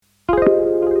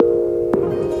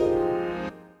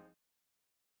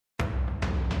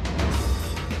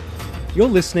You're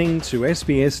listening to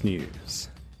SBS News.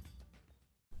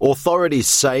 Authorities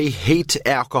say heat,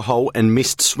 alcohol and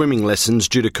missed swimming lessons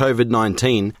due to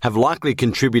COVID-19 have likely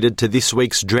contributed to this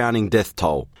week's drowning death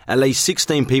toll. At least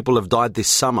 16 people have died this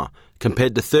summer,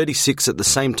 compared to 36 at the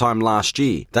same time last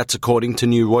year. That's according to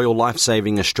new Royal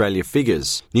Lifesaving Australia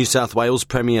figures. New South Wales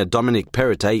Premier Dominic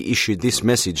Perrottet issued this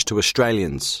message to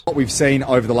Australians. What we've seen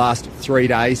over the last 3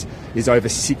 days is over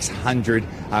 600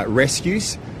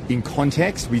 rescues. In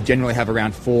context, we generally have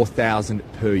around 4,000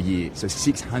 per year, so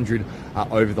 600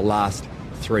 over the last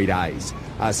 3 days.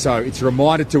 So it's a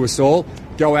reminder to us all,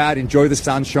 go out, enjoy the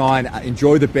sunshine,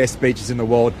 enjoy the best beaches in the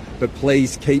world, but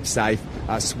please keep safe,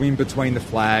 swim between the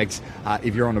flags.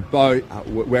 If you're on a boat,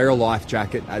 wear a life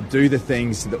jacket, do the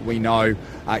things that we know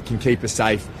can keep us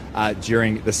safe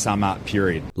during the summer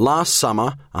period. Last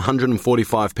summer,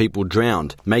 145 people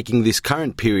drowned, making this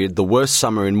current period the worst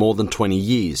summer in more than 20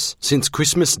 years. Since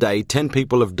Christmas Day, 10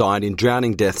 people have died in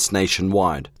drowning deaths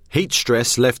nationwide. Heat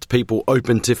stress left people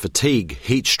open to fatigue,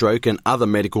 heat stroke and other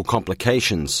medical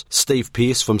complications. Steve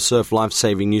Pearce from Surf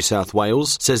Lifesaving New South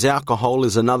Wales says alcohol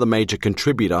is another major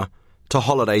contributor to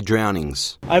holiday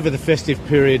drownings. Over the festive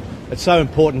period, it's so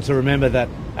important to remember that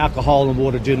alcohol and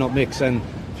water do not mix, and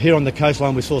here on the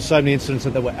coastline we saw so many incidents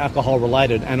that were alcohol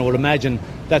related, and I would imagine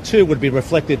that too would be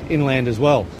reflected inland as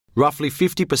well. Roughly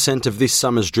 50% of this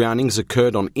summer's drownings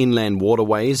occurred on inland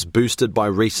waterways boosted by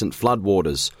recent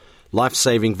floodwaters.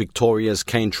 Lifesaving Victoria's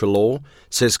Kane Treloar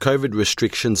says COVID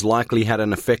restrictions likely had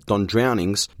an effect on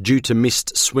drownings due to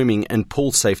missed swimming and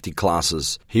pool safety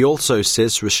classes. He also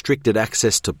says restricted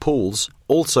access to pools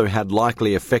also had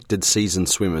likely affected seasoned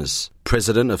swimmers.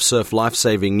 President of Surf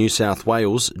Lifesaving New South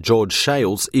Wales, George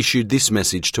Shales, issued this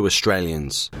message to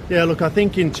Australians. Yeah, look, I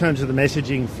think in terms of the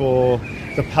messaging for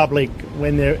the public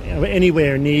when they're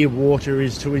anywhere near water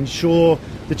is to ensure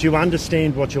that you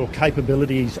understand what your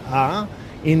capabilities are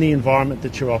in the environment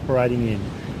that you're operating in.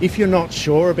 If you're not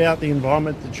sure about the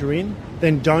environment that you're in,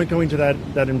 then don't go into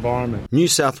that environment. New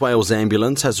South Wales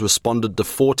Ambulance has responded to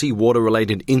 40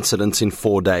 water-related incidents in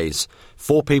 4 days.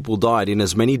 4 people died in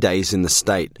as many days in the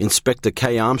state. Inspector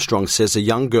Kay Armstrong says a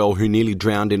young girl who nearly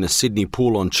drowned in a Sydney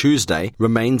pool on Tuesday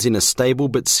remains in a stable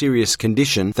but serious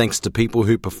condition thanks to people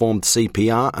who performed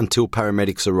CPR until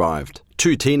paramedics arrived.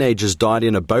 2 teenagers died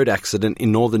in a boat accident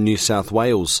in northern New South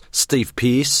Wales. Steve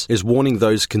Pearce is warning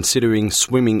those considering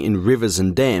swimming in rivers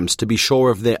and dams to be sure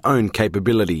of their own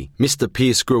capability. Mr.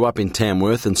 Pearce grew up in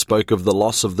Tamworth and spoke of the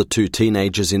loss of the 2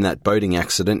 teenagers in that boating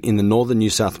accident in the northern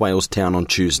New South Wales town on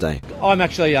Tuesday. I'm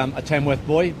actually a Tamworth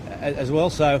boy as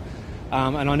well, so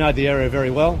and I know the area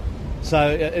very well. So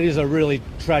it is a really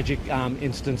tragic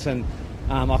instance, and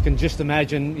I can just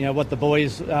imagine what the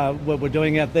boys were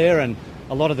doing out there, and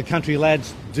a lot of the country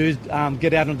lads do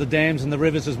get out on the dams and the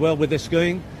rivers as well with their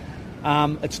skiing.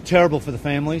 It's terrible for the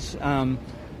families.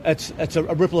 It's a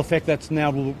ripple effect that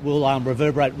now will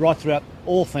reverberate right throughout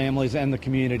all families and the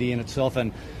community in itself.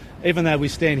 And even though we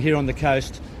stand here on the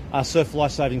coast, our Surf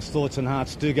Lifesaving's thoughts and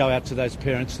hearts do go out to those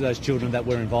parents, to those children that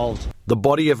were involved. The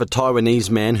body of a Taiwanese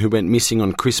man who went missing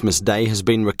on Christmas Day has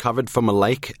been recovered from a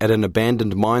lake at an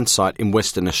abandoned mine site in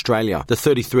Western Australia. The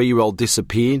 33-year-old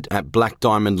disappeared at Black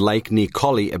Diamond Lake near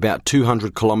Collie, about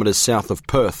 200 kilometres south of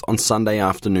Perth, on Sunday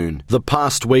afternoon. The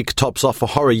past week tops off a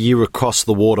horror year across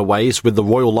the waterways, with the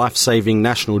Royal Lifesaving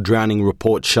National Drowning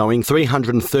Report showing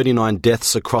 339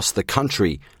 deaths across the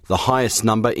country, the highest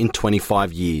number in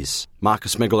 25 years.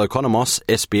 Marcus Megalokonomos,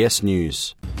 SBS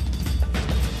News.